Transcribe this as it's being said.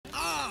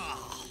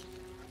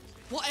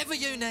Whatever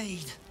you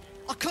need.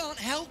 I can't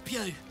help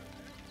you.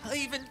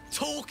 Even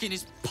talking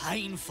is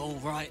painful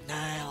right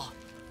now.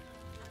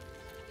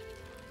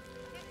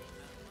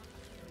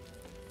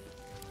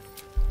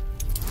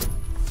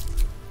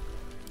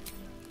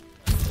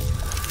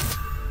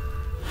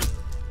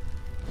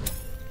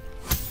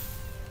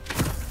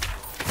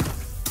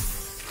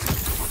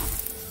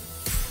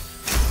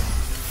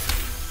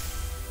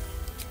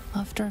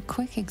 After a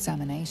quick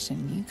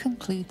examination, you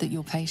conclude that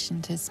your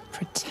patient is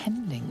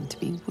pretending to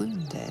be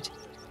wounded.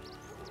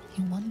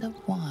 You wonder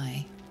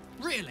why.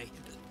 Really?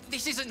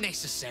 This isn't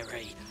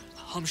necessary.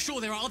 I'm sure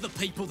there are other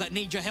people that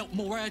need your help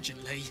more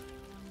urgently.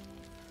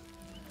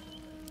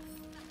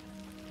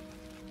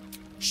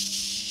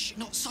 Shh,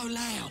 not so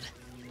loud.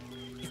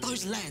 If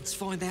those lads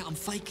find out I'm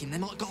faking, they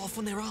might go off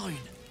on their own.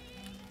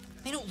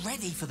 They're not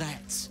ready for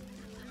that.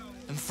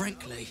 And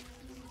frankly,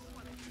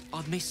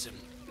 I'd miss them.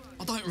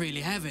 I don't really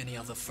have any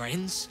other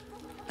friends.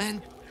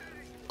 And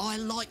I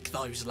like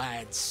those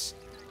lads.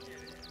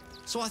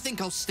 So I think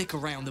I'll stick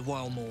around a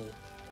while more.